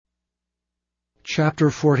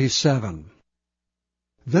Chapter 47.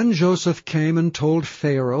 Then Joseph came and told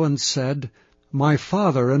Pharaoh and said, My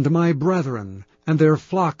father and my brethren, and their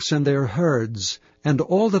flocks and their herds, and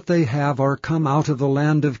all that they have are come out of the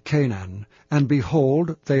land of Canaan, and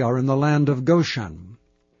behold, they are in the land of Goshen.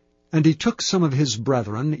 And he took some of his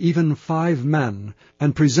brethren, even 5 men,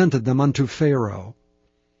 and presented them unto Pharaoh.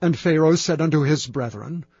 And Pharaoh said unto his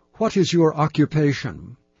brethren, What is your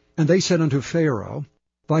occupation? And they said unto Pharaoh,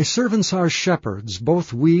 Thy servants are shepherds,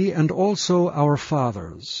 both we and also our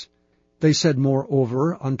fathers. They said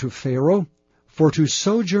moreover unto Pharaoh, For to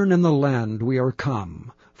sojourn in the land we are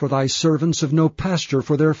come, for thy servants have no pasture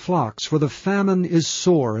for their flocks, for the famine is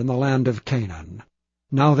sore in the land of Canaan.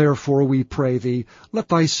 Now therefore we pray thee, let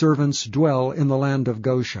thy servants dwell in the land of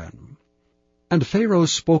Goshen. And Pharaoh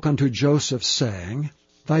spoke unto Joseph, saying,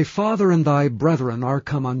 Thy father and thy brethren are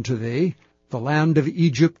come unto thee, the land of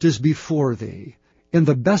Egypt is before thee. In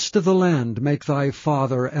the best of the land make thy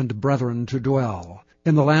father and brethren to dwell.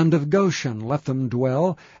 In the land of Goshen let them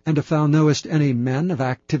dwell, and if thou knowest any men of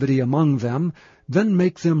activity among them, then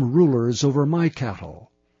make them rulers over my cattle.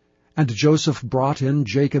 And Joseph brought in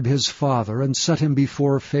Jacob his father, and set him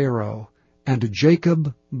before Pharaoh. And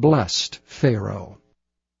Jacob blessed Pharaoh.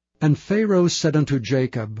 And Pharaoh said unto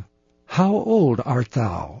Jacob, How old art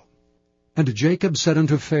thou? And Jacob said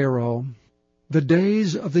unto Pharaoh, The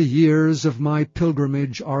days of the years of my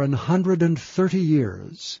pilgrimage are 130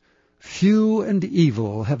 years. Few and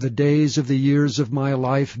evil have the days of the years of my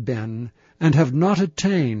life been, and have not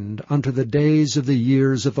attained unto the days of the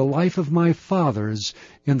years of the life of my fathers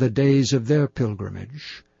in the days of their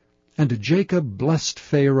pilgrimage. And Jacob blessed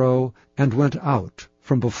Pharaoh, and went out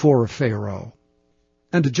from before Pharaoh.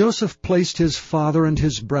 And Joseph placed his father and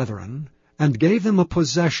his brethren, and gave them a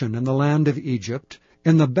possession in the land of Egypt,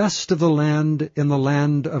 in the best of the land, in the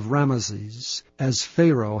land of Ramesses, as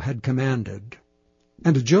Pharaoh had commanded.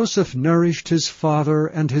 And Joseph nourished his father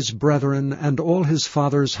and his brethren and all his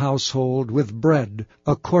father's household with bread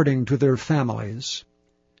according to their families.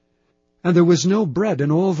 And there was no bread in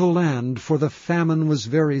all the land, for the famine was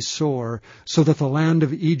very sore, so that the land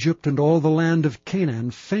of Egypt and all the land of Canaan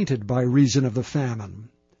fainted by reason of the famine.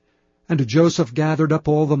 And Joseph gathered up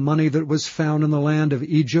all the money that was found in the land of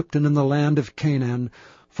Egypt and in the land of Canaan,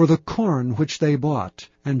 for the corn which they bought,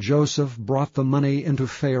 and Joseph brought the money into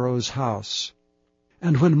Pharaoh's house.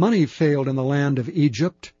 And when money failed in the land of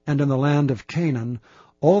Egypt and in the land of Canaan,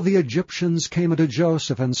 all the Egyptians came unto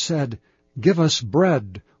Joseph and said, Give us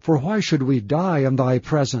bread, for why should we die in thy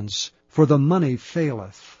presence? For the money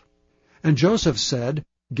faileth. And Joseph said,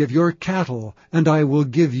 Give your cattle, and I will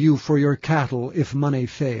give you for your cattle, if money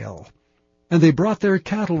fail. And they brought their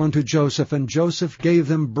cattle unto Joseph, and Joseph gave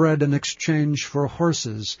them bread in exchange for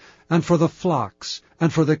horses, and for the flocks,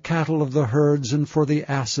 and for the cattle of the herds, and for the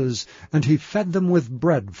asses, and he fed them with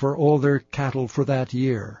bread for all their cattle for that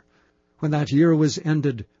year. When that year was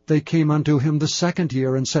ended, they came unto him the 2nd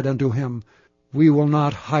year, and said unto him, We will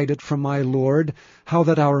not hide it from my lord, how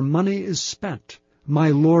that our money is spent. My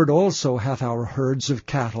lord also hath our herds of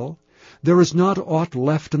cattle. There is not aught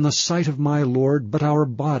left in the sight of my lord but our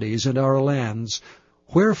bodies and our lands.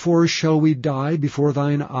 Wherefore shall we die before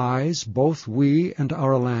thine eyes, both we and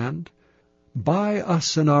our land? Buy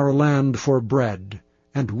us and our land for bread,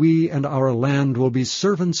 and we and our land will be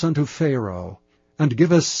servants unto Pharaoh. And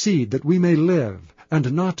give us seed that we may live,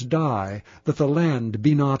 and not die, that the land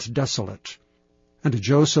be not desolate. And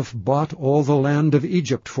Joseph bought all the land of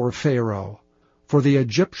Egypt for Pharaoh. For the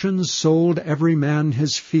Egyptians sold every man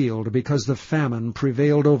his field, because the famine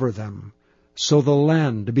prevailed over them. So the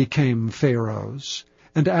land became Pharaoh's.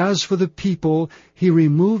 And as for the people, he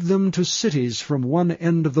removed them to cities from one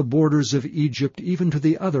end of the borders of Egypt even to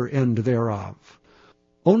the other end thereof.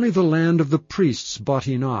 Only the land of the priests bought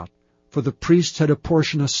he not, for the priests had a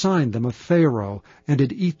portion assigned them of Pharaoh, and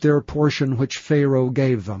did eat their portion which Pharaoh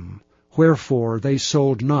gave them. Wherefore they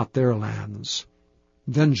sold not their lands.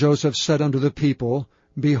 Then Joseph said unto the people,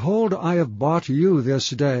 Behold, I have bought you this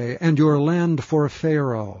day, and your land for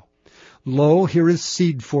Pharaoh. Lo, here is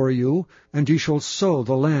seed for you, and ye shall sow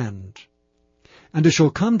the land. And it shall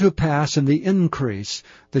come to pass in the increase,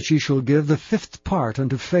 that ye shall give the 5th part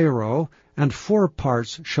unto Pharaoh, and 4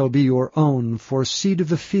 parts shall be your own for seed of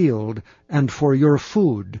the field, and for your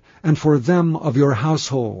food, and for them of your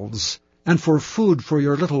households, and for food for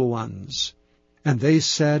your little ones. And they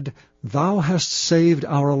said, Thou hast saved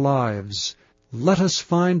our lives. Let us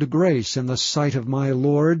find grace in the sight of my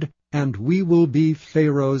lord, and we will be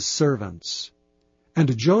Pharaoh's servants.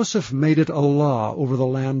 And Joseph made it a law over the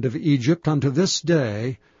land of Egypt unto this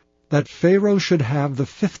day, that Pharaoh should have the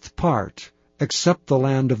 5th part, except the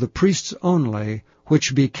land of the priests only,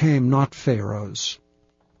 which became not Pharaoh's.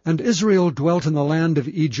 And Israel dwelt in the land of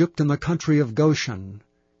Egypt in the country of Goshen.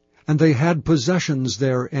 And they had possessions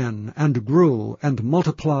therein, and grew, and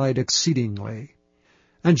multiplied exceedingly.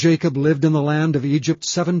 And Jacob lived in the land of Egypt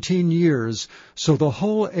 17 years, so the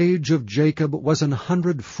whole age of Jacob was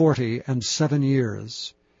 147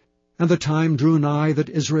 years. And the time drew nigh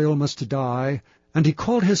that Israel must die, and he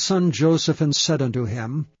called his son Joseph, and said unto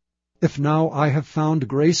him, If now I have found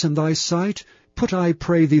grace in thy sight, put, I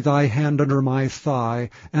pray thee, thy hand under my thigh,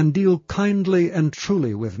 and deal kindly and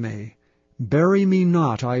truly with me. Bury me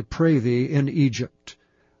not, I pray thee, in Egypt.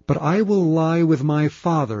 But I will lie with my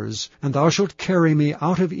fathers, and thou shalt carry me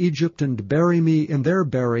out of Egypt, and bury me in their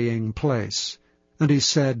burying place. And he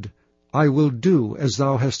said, I will do as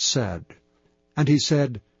thou hast said. And he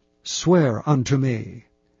said, Swear unto me.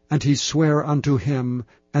 And he sware unto him,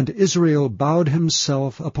 and Israel bowed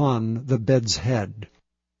himself upon the bed's head.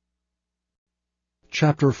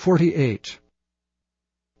 Chapter 48.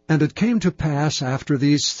 And it came to pass after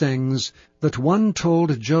these things, that one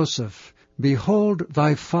told Joseph, Behold,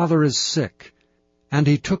 thy father is sick. And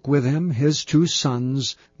he took with him his 2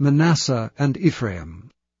 sons, Manasseh and Ephraim.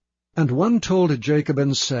 And one told Jacob,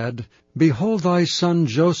 and said, Behold, thy son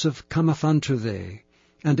Joseph cometh unto thee.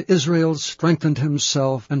 And Israel strengthened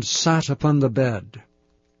himself, and sat upon the bed.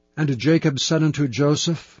 And Jacob said unto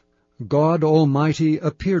Joseph, God Almighty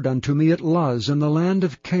appeared unto me at Luz in the land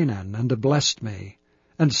of Canaan, and blessed me,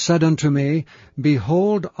 and said unto me,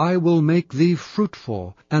 Behold, I will make thee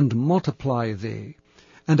fruitful, and multiply thee,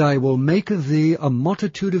 and I will make of thee a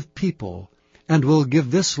multitude of people, and will give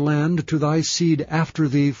this land to thy seed after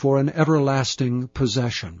thee for an everlasting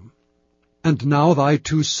possession. And now thy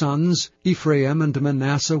 2 sons, Ephraim and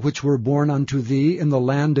Manasseh, which were born unto thee in the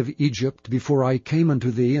land of Egypt before I came unto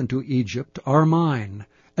thee into Egypt, are mine.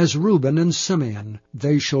 As Reuben and Simeon,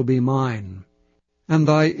 they shall be mine. And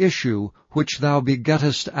thy issue, which thou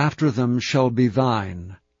begettest after them, shall be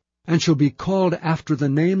thine, and shall be called after the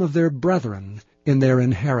name of their brethren in their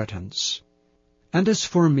inheritance. And as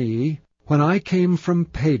for me, when I came from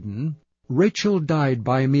Padan, Rachel died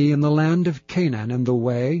by me in the land of Canaan in the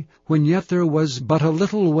way, when yet there was but a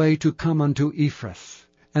little way to come unto Ephrath,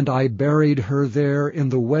 and I buried her there in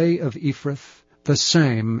the way of Ephrath, the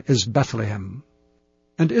same is Bethlehem.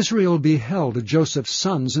 And Israel beheld Joseph's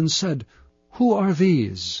sons, and said, Who are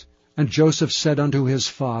these? And Joseph said unto his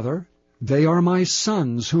father, They are my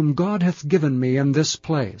sons, whom God hath given me in this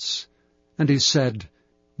place. And he said,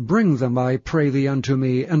 Bring them, I pray thee, unto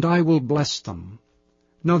me, and I will bless them.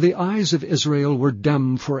 Now the eyes of Israel were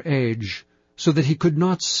dim for age, so that he could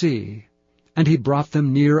not see. And he brought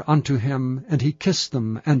them near unto him, and he kissed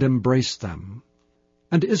them, and embraced them.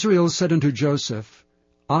 And Israel said unto Joseph,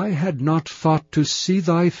 I had not thought to see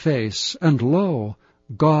thy face, and lo,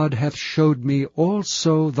 God hath showed me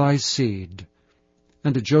also thy seed.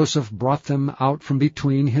 And Joseph brought them out from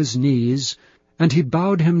between his knees, and he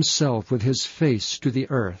bowed himself with his face to the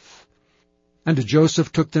earth. And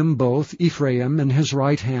Joseph took them both, Ephraim in his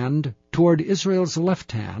right hand, toward Israel's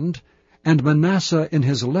left hand, and Manasseh in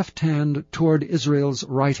his left hand toward Israel's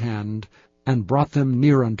right hand, and brought them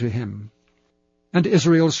near unto him. And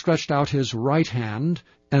Israel stretched out his right hand,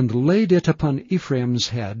 and laid it upon Ephraim's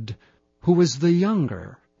head, who was the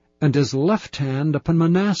younger, and his left hand upon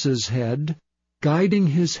Manasseh's head, guiding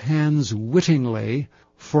his hands wittingly,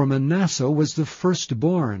 for Manasseh was the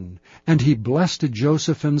firstborn. And he blessed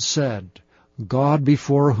Joseph, and said, God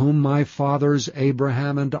before whom my fathers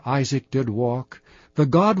Abraham and Isaac did walk, the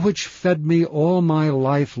God which fed me all my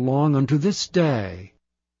life long unto this day,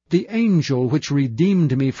 the angel which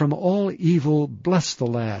redeemed me from all evil, bless the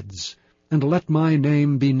lads, and let my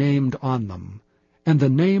name be named on them, and the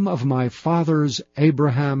name of my fathers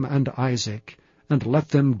Abraham and Isaac, and let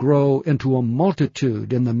them grow into a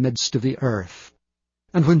multitude in the midst of the earth.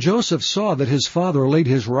 And when Joseph saw that his father laid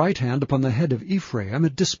his right hand upon the head of Ephraim,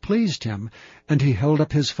 it displeased him, and he held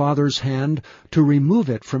up his father's hand to remove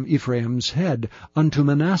it from Ephraim's head unto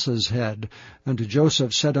Manasseh's head. And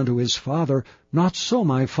Joseph said unto his father, Not so,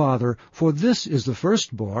 my father, for this is the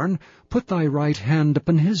firstborn. Put thy right hand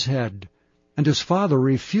upon his head. And his father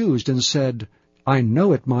refused, and said, I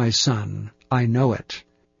know it, my son, I know it.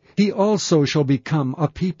 He also shall become a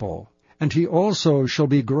people, and he also shall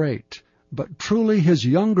be great. But truly his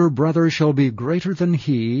younger brother shall be greater than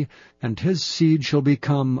he, and his seed shall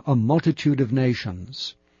become a multitude of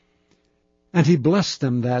nations. And he blessed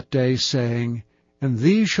them that day, saying, And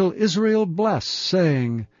thee shall Israel bless,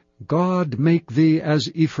 saying, God make thee as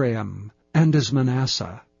Ephraim, and as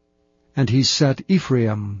Manasseh. And he set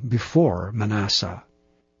Ephraim before Manasseh.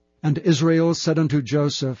 And Israel said unto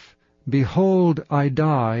Joseph, Behold, I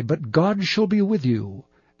die, but God shall be with you,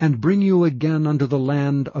 and bring you again unto the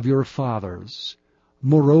land of your fathers.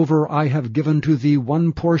 Moreover, I have given to thee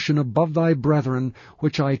one portion above thy brethren,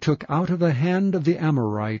 which I took out of the hand of the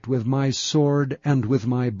Amorite with my sword and with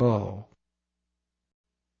my bow.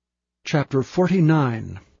 Chapter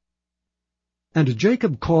 49. And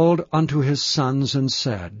Jacob called unto his sons, and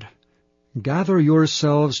said, Gather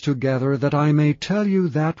yourselves together, that I may tell you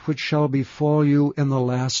that which shall befall you in the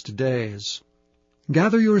last days.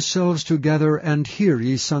 Gather yourselves together, and hear,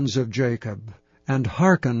 ye sons of Jacob, and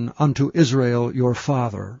hearken unto Israel your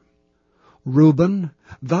father. Reuben,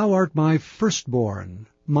 thou art my firstborn,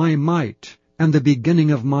 my might, and the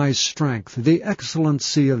beginning of my strength, the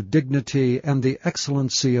excellency of dignity, and the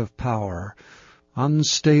excellency of power.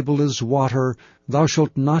 Unstable as water, thou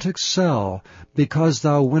shalt not excel, because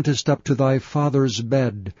thou wentest up to thy father's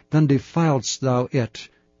bed, then defiledst thou it.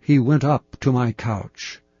 He went up to my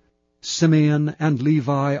couch. Simeon and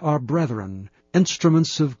Levi are brethren,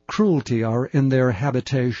 instruments of cruelty are in their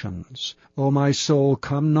habitations. O my soul,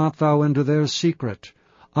 come not thou into their secret.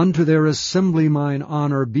 Unto their assembly mine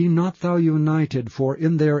honour be not thou united, for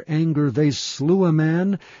in their anger they slew a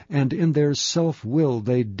man, and in their self-will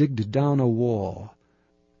they digged down a wall.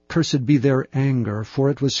 Cursed be their anger, for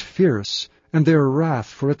it was fierce, and their wrath,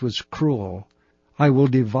 for it was cruel. I will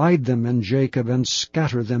divide them in Jacob, and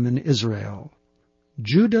scatter them in Israel.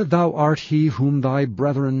 Judah, thou art he whom thy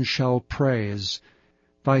brethren shall praise.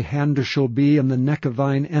 Thy hand shall be in the neck of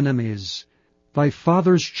thine enemies. Thy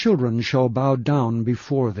father's children shall bow down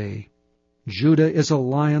before thee. Judah is a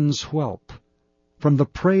lion's whelp. From the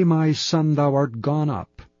prey, my son, thou art gone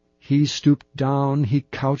up. He stooped down, he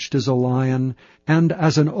couched as a lion, and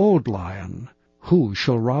as an old lion. Who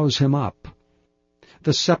shall rouse him up?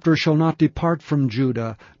 The scepter shall not depart from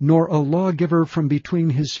Judah, nor a lawgiver from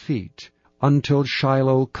between his feet, until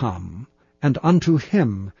Shiloh come, and unto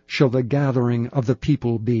him shall the gathering of the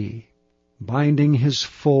people be. Binding his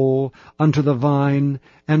foal unto the vine,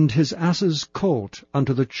 and his ass's colt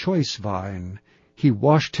unto the choice vine. He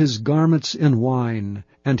washed his garments in wine,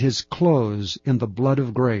 and his clothes in the blood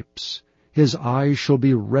of grapes. His eyes shall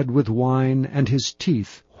be red with wine, and his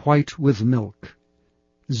teeth white with milk.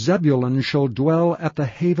 Zebulun shall dwell at the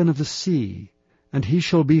haven of the sea, and he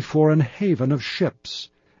shall be for an haven of ships,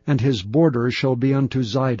 and his border shall be unto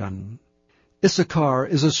Zidon. Issachar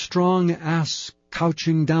is a strong ass,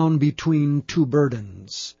 couching down between two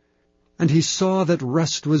burdens. And he saw that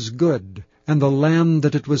rest was good, and the land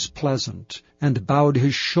that it was pleasant, and bowed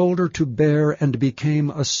his shoulder to bear, and became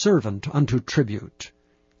a servant unto tribute.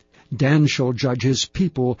 Dan shall judge his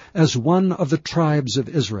people as one of the tribes of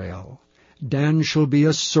Israel. Dan shall be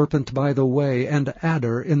a serpent by the way, and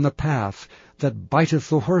adder in the path, that biteth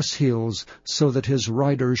the horse heels, so that his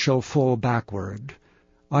rider shall fall backward.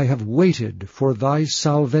 I have waited for thy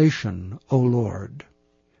salvation, O Lord.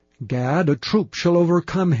 Gad, a troop shall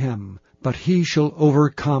overcome him, but he shall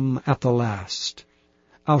overcome at the last.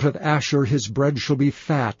 Out of Asher his bread shall be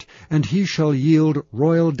fat, and he shall yield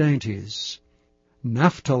royal dainties.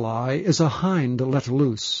 Naphtali is a hind let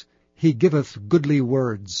loose, he giveth goodly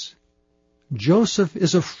words. Joseph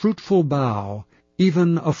is a fruitful bough,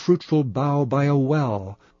 even a fruitful bough by a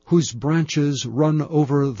well, whose branches run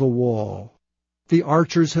over the wall. The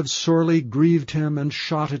archers have sorely grieved him, and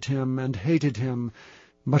shot at him, and hated him.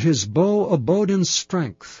 But his bow abode in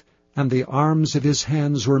strength, and the arms of his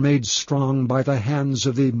hands were made strong by the hands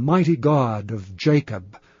of the mighty God of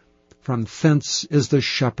Jacob. From thence is the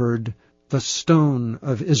shepherd, the stone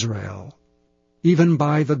of Israel. Even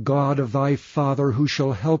by the God of thy father who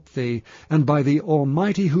shall help thee, and by the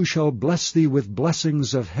Almighty who shall bless thee with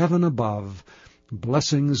blessings of heaven above,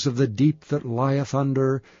 blessings of the deep that lieth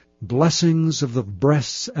under, blessings of the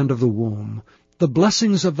breasts and of the womb. The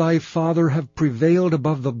blessings of thy father have prevailed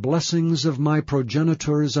above the blessings of my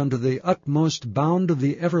progenitors unto the utmost bound of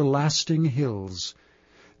the everlasting hills.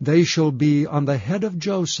 They shall be on the head of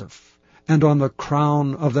Joseph, and on the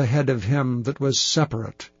crown of the head of him that was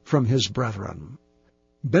separate from his brethren.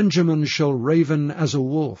 Benjamin shall raven as a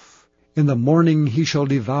wolf. In the morning he shall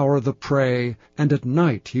devour the prey, and at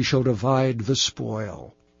night he shall divide the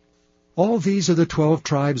spoil. All these are the 12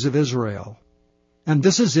 tribes of Israel. And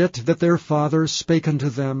this is it that their father spake unto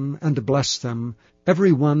them, and blessed them,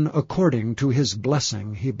 every one according to his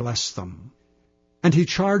blessing he blessed them. And he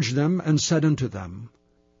charged them, and said unto them,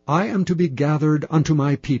 I am to be gathered unto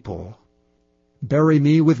my people. Bury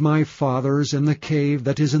me with my fathers in the cave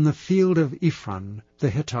that is in the field of Ephron the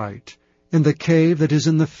Hittite, in the cave that is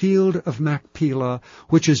in the field of Machpelah,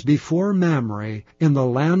 which is before Mamre, in the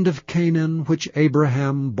land of Canaan, which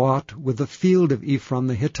Abraham bought with the field of Ephron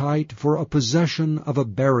the Hittite for a possession of a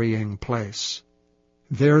burying place.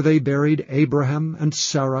 There they buried Abraham and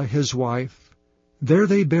Sarah his wife. There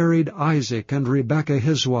they buried Isaac and Rebekah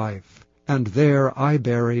his wife, and there I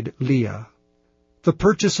buried Leah. The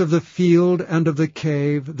purchase of the field and of the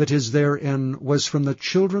cave that is therein was from the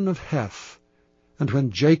children of Heth. And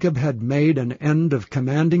when Jacob had made an end of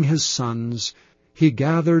commanding his sons, he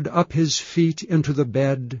gathered up his feet into the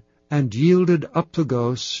bed, and yielded up the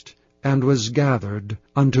ghost, and was gathered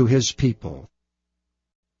unto his people.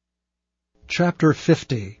 Chapter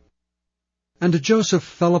 50. And Joseph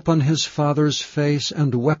fell upon his father's face,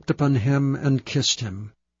 and wept upon him, and kissed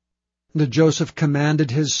him. And Joseph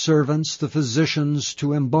commanded his servants, the physicians,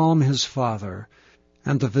 to embalm his father,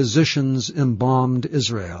 and the physicians embalmed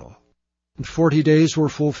Israel. And 40 days were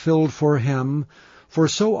fulfilled for him, for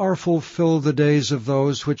so are fulfilled the days of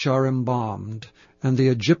those which are embalmed. And the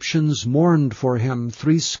Egyptians mourned for him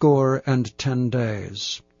 60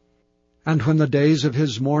 days. And when the days of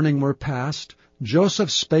his mourning were past,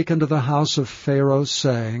 Joseph spake unto the house of Pharaoh,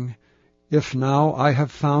 saying, If now I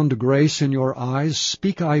have found grace in your eyes,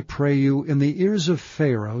 speak, I pray you, in the ears of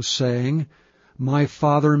Pharaoh, saying, My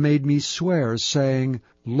father made me swear, saying,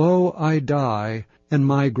 Lo, I die, in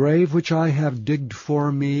my grave which I have digged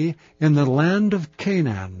for me, in the land of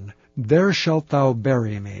Canaan, there shalt thou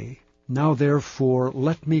bury me. Now therefore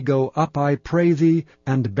let me go up, I pray thee,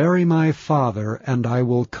 and bury my father, and I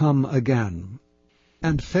will come again.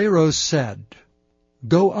 And Pharaoh said,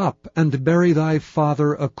 Go up, and bury thy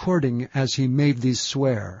father according as he made thee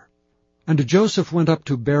swear. And Joseph went up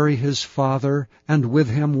to bury his father, and with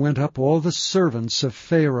him went up all the servants of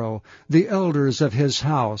Pharaoh, the elders of his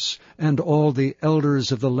house, and all the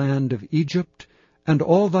elders of the land of Egypt, and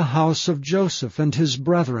all the house of Joseph and his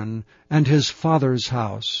brethren, and his father's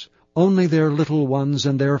house. Only their little ones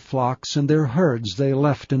and their flocks and their herds they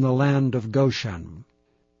left in the land of Goshen.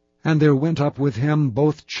 And there went up with him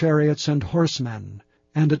both chariots and horsemen,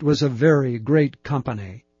 and it was a very great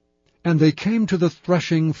company. And they came to the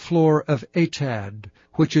threshing floor of Atad,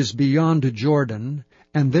 which is beyond Jordan,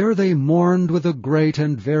 and there they mourned with a great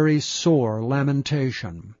and very sore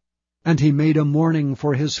lamentation. And he made a mourning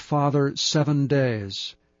for his father 7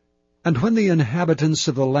 days. And when the inhabitants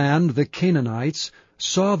of the land, the Canaanites,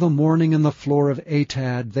 saw the mourning in the floor of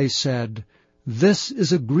Atad, they said, This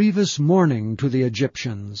is a grievous mourning to the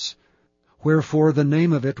Egyptians. Wherefore the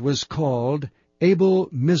name of it was called Abel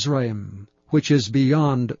Mizraim, which is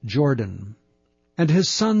beyond Jordan. And his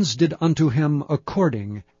sons did unto him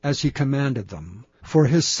according as he commanded them. For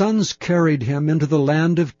his sons carried him into the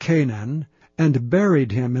land of Canaan, and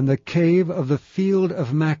buried him in the cave of the field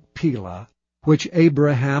of Machpelah, which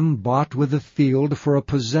Abraham bought with the field for a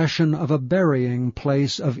possession of a burying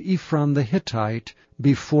place of Ephron the Hittite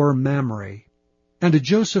before Mamre. And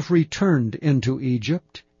Joseph returned into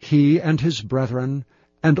Egypt, he and his brethren,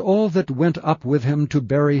 and all that went up with him to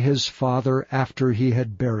bury his father after he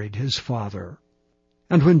had buried his father.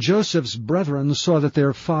 And when Joseph's brethren saw that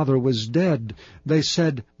their father was dead, they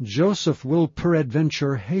said, Joseph will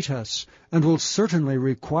peradventure hate us, and will certainly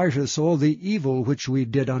requite us all the evil which we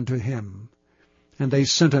did unto him. And they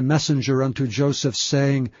sent a messenger unto Joseph,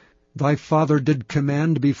 saying, Thy father did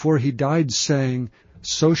command before he died, saying,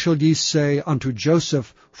 So shall ye say unto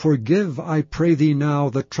Joseph, Forgive, I pray thee now,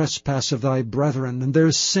 the trespass of thy brethren, and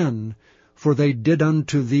their sin, for they did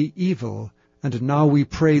unto thee evil. And now we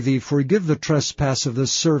pray thee, forgive the trespass of the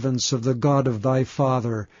servants of the God of thy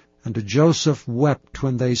father. And Joseph wept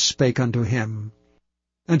when they spake unto him.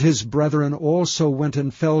 And his brethren also went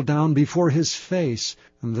and fell down before his face,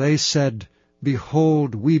 and they said,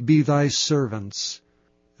 Behold, we be thy servants.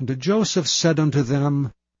 And Joseph said unto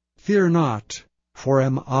them, Fear not, for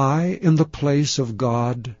am I in the place of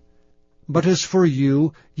God? But as for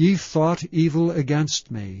you, ye thought evil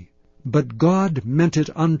against me. But God meant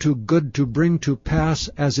it unto good to bring to pass,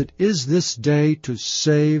 as it is this day, to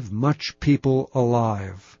save much people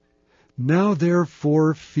alive. Now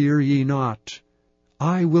therefore fear ye not.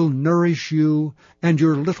 I will nourish you and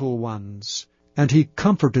your little ones. And he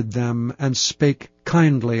comforted them, and spake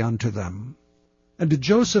kindly unto them. And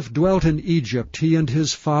Joseph dwelt in Egypt, he and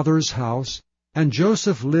his father's house, and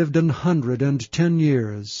Joseph lived 110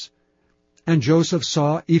 years. And Joseph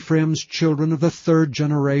saw Ephraim's children of the 3rd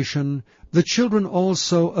generation. The children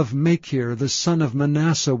also of Machir the son of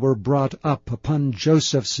Manasseh were brought up upon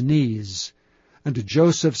Joseph's knees. And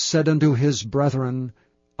Joseph said unto his brethren,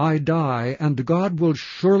 I die, and God will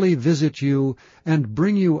surely visit you, and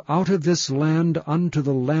bring you out of this land unto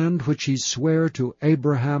the land which he sware to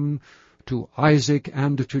Abraham, to Isaac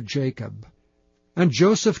and to Jacob. And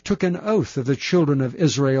Joseph took an oath of the children of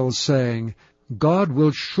Israel, saying, God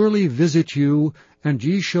will surely visit you, and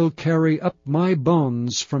ye shall carry up my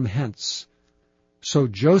bones from hence. So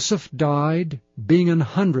Joseph died, being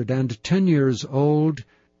 110 years old,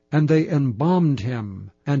 and they embalmed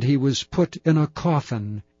him, and he was put in a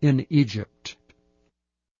coffin in Egypt.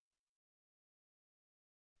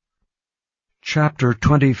 Chapter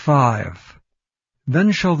 25.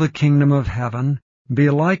 Then shall the kingdom of heaven be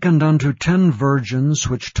likened unto 10 virgins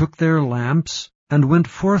which took their lamps, and went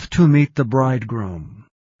forth to meet the bridegroom.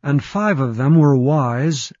 And 5 of them were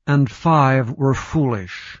wise, and 5 were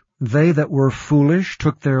foolish. They that were foolish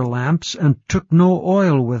took their lamps, and took no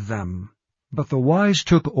oil with them. But the wise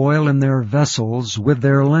took oil in their vessels with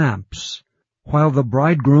their lamps. While the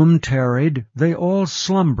bridegroom tarried, they all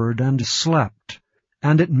slumbered and slept.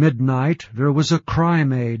 And at midnight there was a cry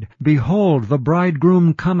made, Behold, the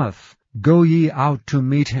bridegroom cometh, go ye out to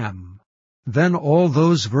meet him. Then all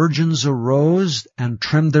those virgins arose, and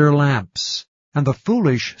trimmed their lamps. And the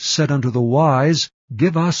foolish said unto the wise,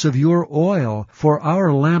 Give us of your oil, for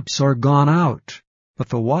our lamps are gone out. But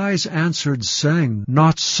the wise answered, saying,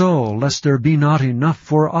 Not so, lest there be not enough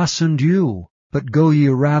for us and you. But go ye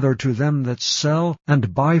rather to them that sell,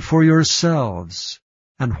 and buy for yourselves.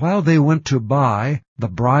 And while they went to buy, the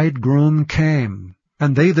bridegroom came.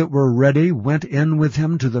 And they that were ready went in with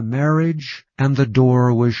him to the marriage, and the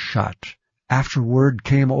door was shut. Afterward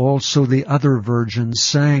came also the other virgins,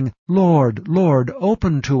 saying, Lord, Lord,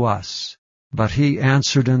 open to us. But he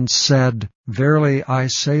answered and said, Verily I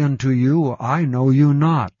say unto you, I know you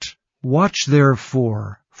not. Watch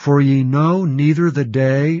therefore, for ye know neither the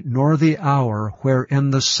day nor the hour wherein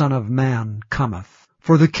the Son of Man cometh.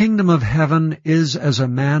 For the kingdom of heaven is as a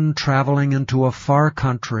man traveling into a far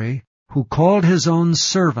country, who called his own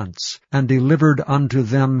servants, and delivered unto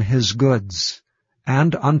them his goods.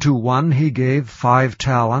 And unto one he gave 5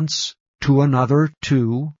 talents, to another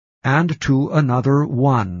 2, and to another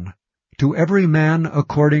 1, to every man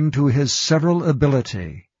according to his several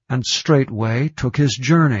ability, and straightway took his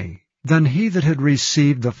journey. Then he that had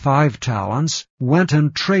received the 5 talents went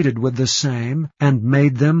and traded with the same, and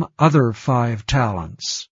made them other 5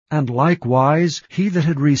 talents. And likewise he that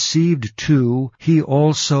had received 2, he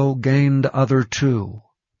also gained other 2.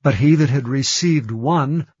 But he that had received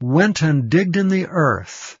 1 went and digged in the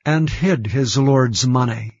earth, and hid his Lord's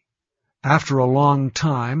money. After a long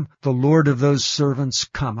time the Lord of those servants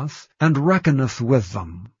cometh, and reckoneth with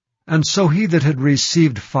them. And so he that had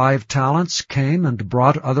received 5 talents came and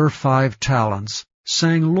brought other 5 talents,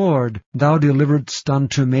 saying, Lord, thou deliveredst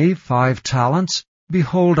unto me 5 talents.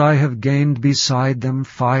 Behold, I have gained beside them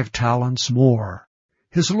 5 talents more.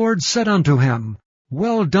 His Lord said unto him,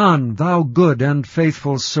 Well done, thou good and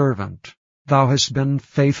faithful servant. Thou hast been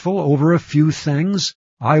faithful over a few things.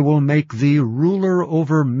 I will make thee ruler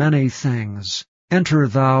over many things. Enter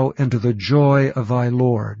thou into the joy of thy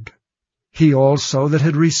Lord. He also that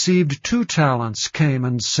had received 2 talents came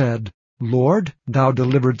and said, Lord, thou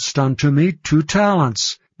deliveredst unto me 2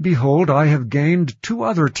 talents. Behold, I have gained 2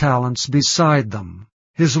 other talents beside them.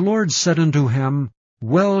 His Lord said unto him,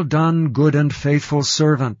 Well done, good and faithful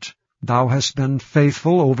servant. Thou hast been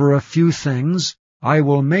faithful over a few things. I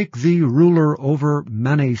will make thee ruler over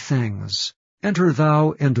many things. Enter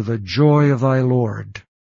thou into the joy of thy Lord.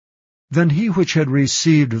 Then he which had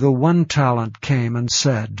received the 1 talent came and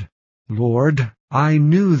said, Lord, I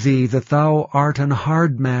knew thee that thou art an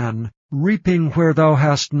hard man, reaping where thou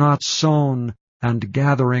hast not sown, and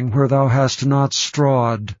gathering where thou hast not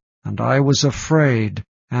strawed. And I was afraid,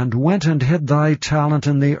 and went and hid thy talent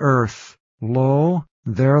in the earth. Lo,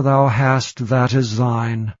 there thou hast that is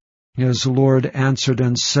thine. His Lord answered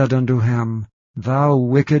and said unto him, Thou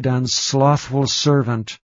wicked and slothful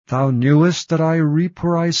servant, thou knewest that I reap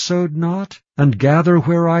where I sowed not, and gather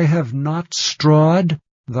where I have not strawed?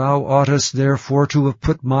 Thou oughtest therefore to have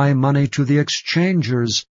put my money to the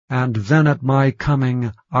exchangers, and then at my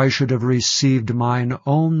coming I should have received mine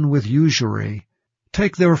own with usury.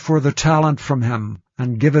 Take therefore the talent from him,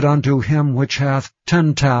 and give it unto him which hath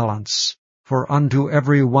 10 talents. For unto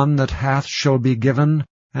every one that hath shall be given,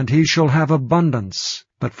 and he shall have abundance.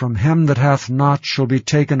 But from him that hath not shall be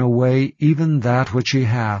taken away even that which he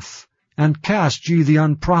hath. And cast ye the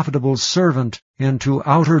unprofitable servant into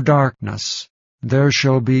outer darkness. There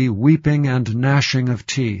shall be weeping and gnashing of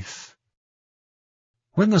teeth.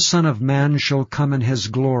 When the Son of Man shall come in his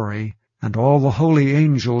glory, and all the holy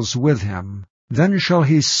angels with him, then shall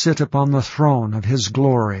he sit upon the throne of his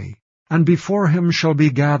glory. And before him shall be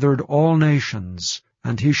gathered all nations,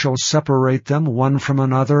 and he shall separate them one from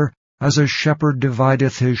another, as a shepherd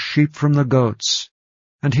divideth his sheep from the goats.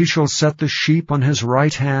 and he shall set the sheep on his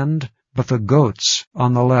right hand, but the goats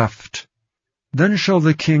on the left. Then shall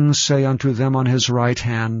the king say unto them on his right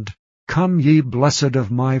hand, Come, ye blessed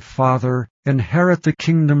of my Father, inherit the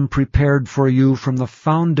kingdom prepared for you from the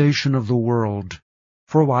foundation of the world.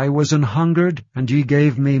 For I was an hungered, and ye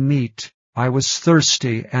gave me meat. I was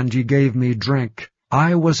thirsty, and ye gave me drink.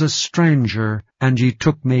 I was a stranger, and ye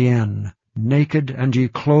took me in. Naked, and ye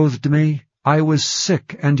clothed me. I was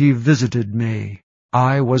sick, and ye visited me.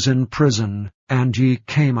 I was in prison, and ye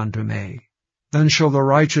came unto me. Then shall the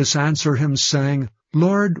righteous answer him, saying,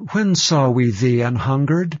 Lord, when saw we thee an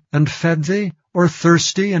hungered, and fed thee, or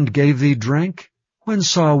thirsty, and gave thee drink? When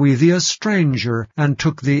saw we thee a stranger, and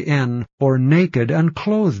took thee in, or naked, and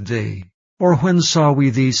clothed thee? Or when saw we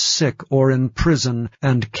thee sick, or in prison,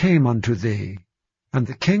 and came unto thee? And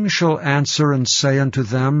the king shall answer and say unto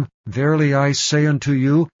them, Verily I say unto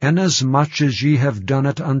you, inasmuch as ye have done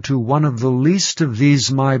it unto one of the least of these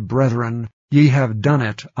my brethren, ye have done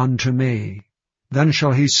it unto me. Then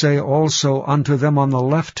shall he say also unto them on the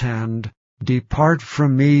left hand, Depart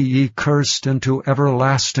from me, ye cursed, into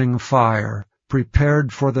everlasting fire,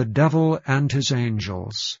 prepared for the devil and his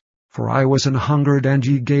angels. For I was an hungered, and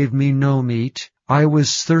ye gave me no meat. I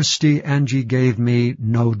was thirsty, and ye gave me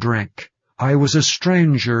no drink. I was a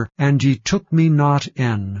stranger, and ye took me not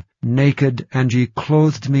in. Naked, and ye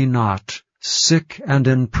clothed me not. Sick and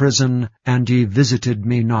in prison, and ye visited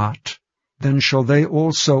me not. Then shall they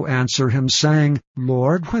also answer him, saying,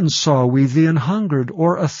 Lord, when saw we thee an hungered,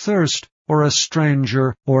 or athirst, or a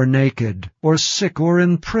stranger, or naked, or sick, or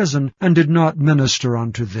in prison, and did not minister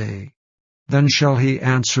unto thee? Then shall he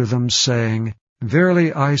answer them, saying,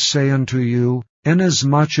 Verily I say unto you,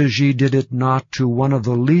 inasmuch as ye did it not to one of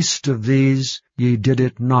the least of these, ye did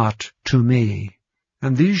it not to me.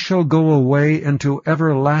 And these shall go away into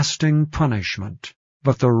everlasting punishment,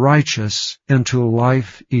 but the righteous into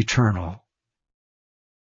life eternal.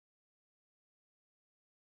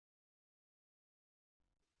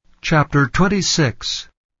 Chapter 26.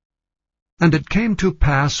 And it came to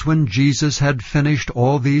pass, when Jesus had finished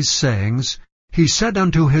all these sayings, he said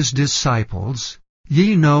unto his disciples,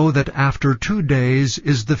 Ye know that after 2 days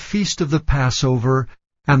is the feast of the Passover,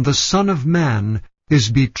 and the Son of Man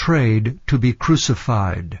is betrayed to be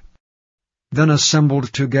crucified. Then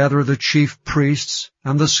assembled together the chief priests,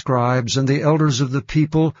 and the scribes, and the elders of the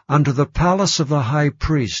people, unto the palace of the high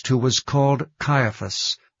priest, who was called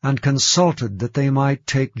Caiaphas, and consulted that they might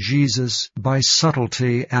take Jesus by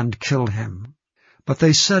subtlety and kill him. But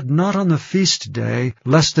they said not on the feast day,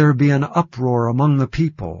 lest there be an uproar among the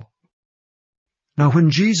people. Now when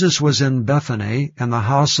Jesus was in Bethany, in the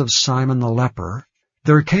house of Simon the leper,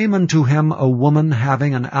 there came unto him a woman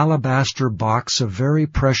having an alabaster box of very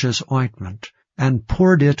precious ointment, and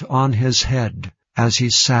poured it on his head, as he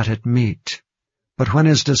sat at meat. But when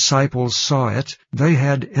his disciples saw it, they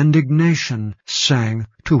had indignation, saying,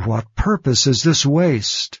 To what purpose is this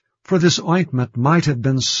waste? For this ointment might have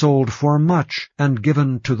been sold for much, and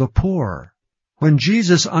given to the poor. When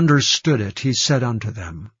Jesus understood it, he said unto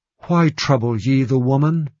them, Why trouble ye the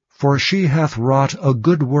woman? For she hath wrought a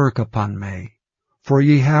good work upon me. For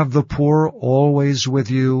ye have the poor always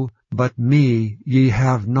with you, but me ye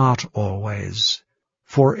have not always.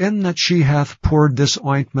 For in that she hath poured this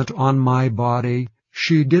ointment on my body,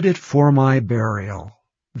 she did it for my burial.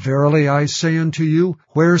 Verily I say unto you,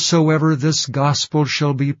 wheresoever this gospel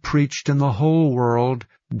shall be preached in the whole world,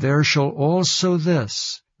 there shall also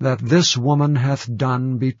this, that this woman hath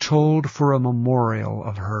done, be told for a memorial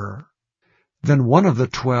of her. Then one of the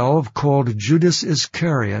 12, called Judas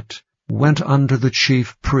Iscariot, went unto the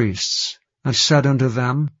chief priests, and said unto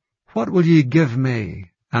them, What will ye give me?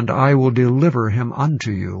 And I will deliver him unto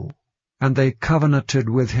you. And they covenanted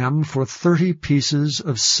with him for 30 pieces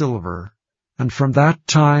of silver. And from that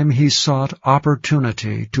time he sought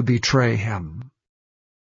opportunity to betray him.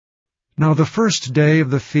 Now the first day of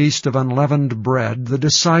the feast of unleavened bread, the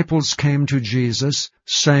disciples came to Jesus,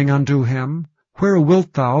 saying unto him, Where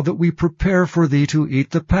wilt thou that we prepare for thee to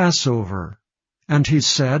eat the Passover? And he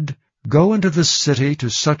said, Go into the city to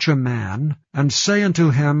such a man, and say unto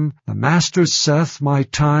him, The Master saith, My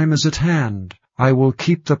time is at hand. I will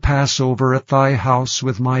keep the Passover at thy house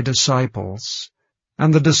with my disciples.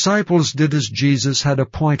 And the disciples did as Jesus had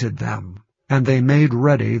appointed them, and they made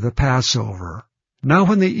ready the Passover. Now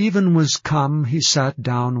when the even was come, he sat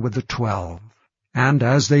down with the 12. And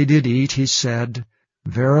as they did eat, he said,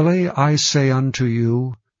 Verily I say unto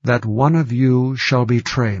you, that one of you shall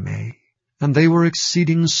betray me. And they were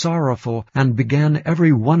exceeding sorrowful, and began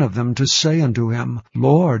every one of them to say unto him,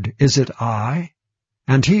 Lord, is it I?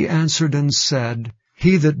 And he answered and said,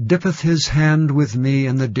 He that dippeth his hand with me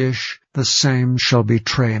in the dish, the same shall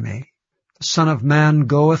betray me. The Son of Man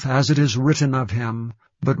goeth as it is written of him,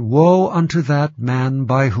 but woe unto that man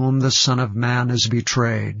by whom the Son of Man is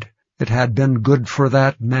betrayed. It had been good for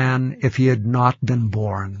that man if he had not been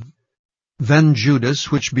born. Then Judas,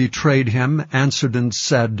 which betrayed him, answered and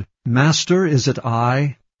said, Master, is it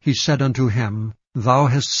I? He said unto him, Thou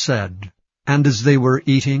hast said. And as they were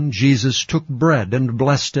eating, Jesus took bread, and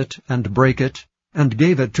blessed it, and brake it, and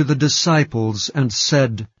gave it to the disciples, and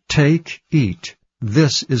said, Take, eat,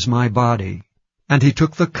 this is my body. And he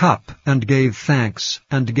took the cup, and gave thanks,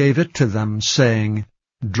 and gave it to them, saying,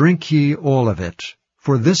 Drink ye all of it,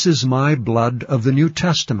 for this is my blood of the New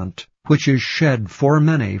Testament, which is shed for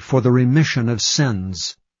many for the remission of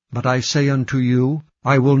sins. But I say unto you,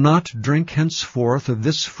 I will not drink henceforth of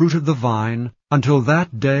this fruit of the vine, until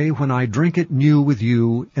that day when I drink it new with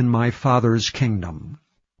you in my Father's kingdom.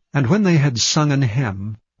 And when they had sung an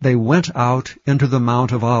hymn, they went out into the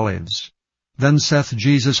Mount of Olives. Then saith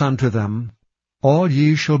Jesus unto them, All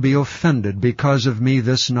ye shall be offended because of me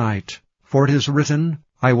this night. For it is written,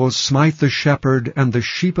 I will smite the shepherd, and the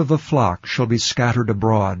sheep of the flock shall be scattered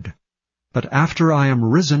abroad. But after I am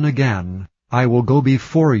risen again, I will go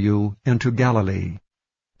before you into Galilee.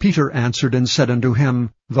 Peter answered and said unto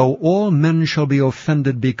him, Though all men shall be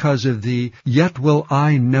offended because of thee, yet will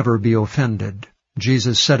I never be offended.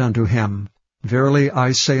 Jesus said unto him, Verily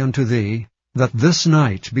I say unto thee, that this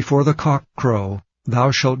night before the cock crow,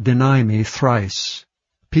 thou shalt deny me thrice.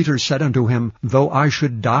 Peter said unto him, Though I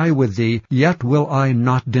should die with thee, yet will I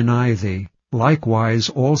not deny thee. Likewise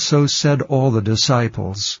also said all the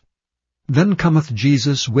disciples. Then cometh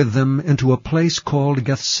Jesus with them into a place called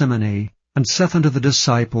Gethsemane, and saith unto the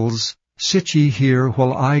disciples, Sit ye here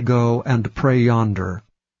while I go and pray yonder.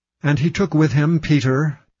 And he took with him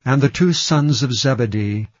Peter, and the 2 sons of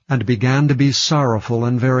Zebedee, and began to be sorrowful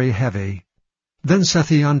and very heavy. Then saith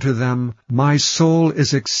he unto them, My soul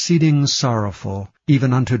is exceeding sorrowful,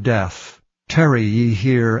 even unto death. Tarry ye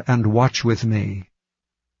here, and watch with me.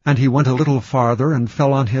 And he went a little farther, and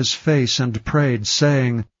fell on his face, and prayed,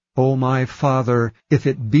 saying, O my Father, if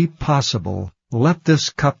it be possible, let this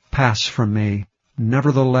cup pass from me.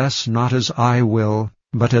 Nevertheless, not as I will,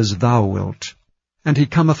 but as thou wilt. And he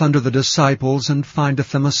cometh unto the disciples, and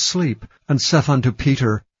findeth them asleep, and saith unto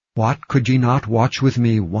Peter, What, could ye not watch with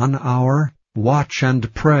me 1 hour? Watch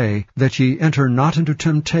and pray, that ye enter not into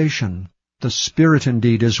temptation. The spirit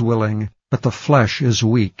indeed is willing, but the flesh is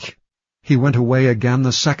weak. He went away again the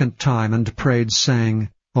 2nd time, and prayed, saying,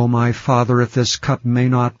 O my Father, if this cup may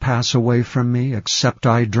not pass away from me, except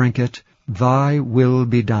I drink it, thy will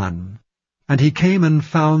be done. And he came and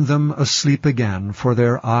found them asleep again, for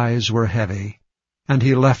their eyes were heavy. And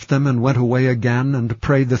he left them, and went away again, and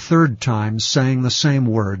prayed the 3rd time, saying the same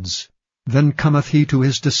words. Then cometh he to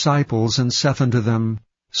his disciples, and saith unto them,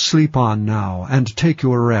 Sleep on now, and take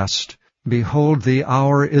your rest. Behold, the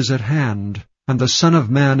hour is at hand, and the Son of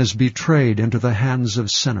Man is betrayed into the hands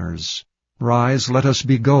of sinners. Rise, let us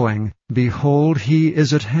be going. Behold, he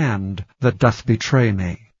is at hand, that doth betray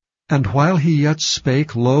me. And while he yet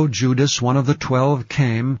spake, lo, Judas, one of the 12,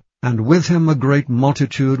 came, and with him a great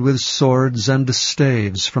multitude with swords and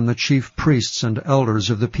staves from the chief priests and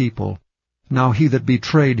elders of the people. Now he that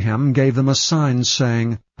betrayed him gave them a sign,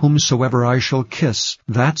 saying, Whomsoever I shall kiss,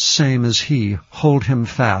 that same is he, hold him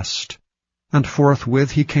fast. And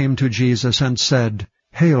forthwith he came to Jesus, and said,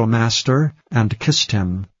 Hail, Master, and kissed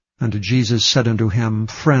him. And Jesus said unto him,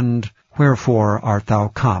 Friend, wherefore art thou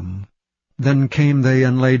come? Then came they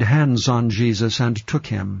and laid hands on Jesus, and took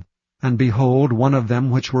him. And behold, one of them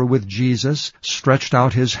which were with Jesus stretched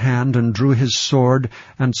out his hand, and drew his sword,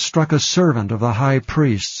 and struck a servant of the high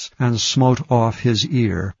priest's, and smote off his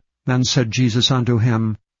ear. Then said Jesus unto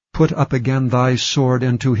him, Put up again thy sword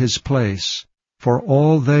into his place, for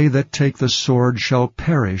all they that take the sword shall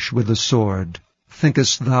perish with the sword.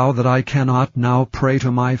 Thinkest thou that I cannot now pray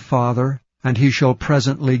to my Father, and he shall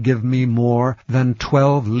presently give me more than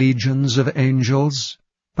 12 legions of angels?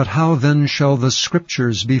 But how then shall the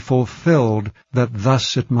Scriptures be fulfilled, that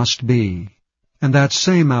thus it must be? In that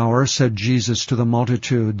same hour said Jesus to the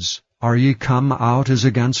multitudes, Are ye come out as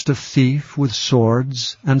against a thief with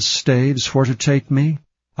swords and staves for to take me?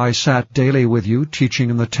 I sat daily with you teaching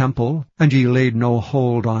in the temple, and ye laid no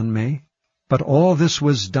hold on me. But all this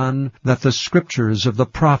was done, that the Scriptures of the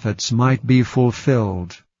prophets might be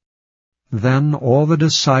fulfilled. Then all the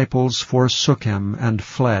disciples forsook him, and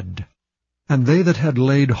fled. And they that had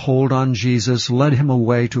laid hold on Jesus led him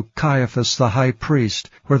away to Caiaphas the high priest,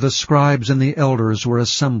 where the scribes and the elders were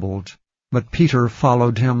assembled. But Peter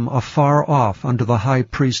followed him afar off unto the high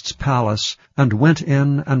priest's palace, and went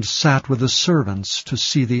in and sat with the servants to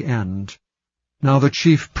see the end. Now the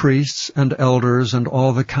chief priests and elders and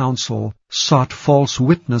all the council sought false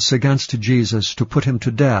witness against Jesus to put him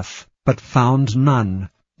to death, but found none.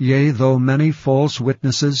 Yea, though many false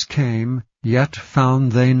witnesses came, yet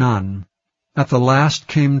found they none. At the last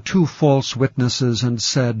came 2 false witnesses, and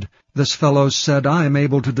said, This fellow said, I am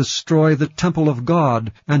able to destroy the temple of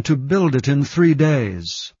God, and to build it in 3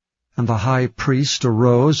 days. And the high priest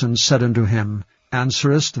arose and said unto him,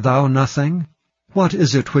 Answerest thou nothing? What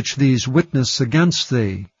is it which these witness against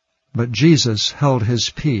thee? But Jesus held his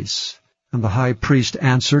peace. And the high priest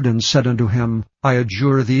answered and said unto him, I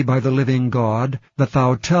adjure thee by the living God, that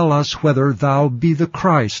thou tell us whether thou be the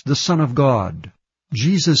Christ, the Son of God.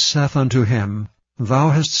 Jesus saith unto him,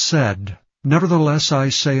 Thou hast said, Nevertheless I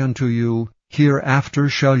say unto you, Hereafter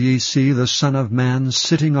shall ye see the Son of Man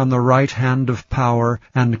sitting on the right hand of power,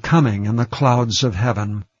 and coming in the clouds of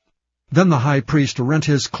heaven. Then the high priest rent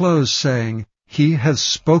his clothes, saying, He hath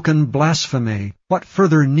spoken blasphemy. What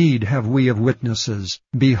further need have we of witnesses?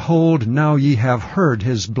 Behold, now ye have heard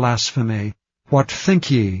his blasphemy. What think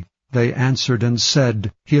ye? They answered and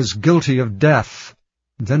said, He is guilty of death.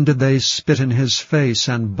 Then did they spit in his face,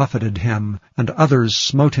 and buffeted him, and others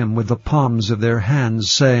smote him with the palms of their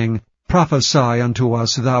hands, saying, Prophesy unto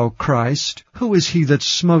us, thou Christ, who is he that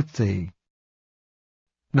smote thee?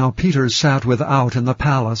 Now Peter sat without in the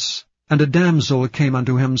palace, and a damsel came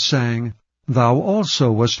unto him, saying, Thou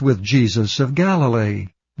also wast with Jesus of Galilee.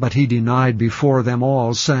 But he denied before them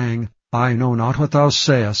all, saying, I know not what thou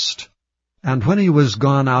sayest. And when he was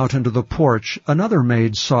gone out into the porch, another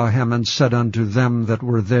maid saw him, and said unto them that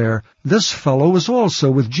were there, This fellow was also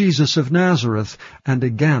with Jesus of Nazareth. And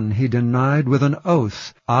again he denied with an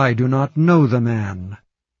oath, I do not know the man.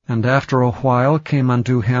 And after a while came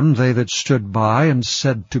unto him they that stood by, and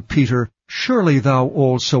said to Peter, Surely thou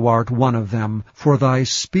also art one of them, for thy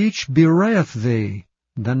speech bewrayeth thee.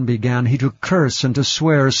 Then began he to curse and to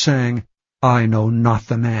swear, saying, I know not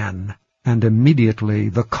the man. And immediately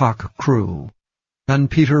the cock crew. Then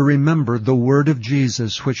Peter remembered the word of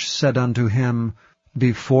Jesus, which said unto him,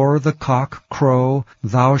 Before the cock crow,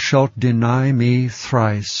 thou shalt deny me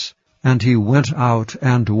thrice. And he went out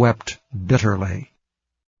and wept bitterly.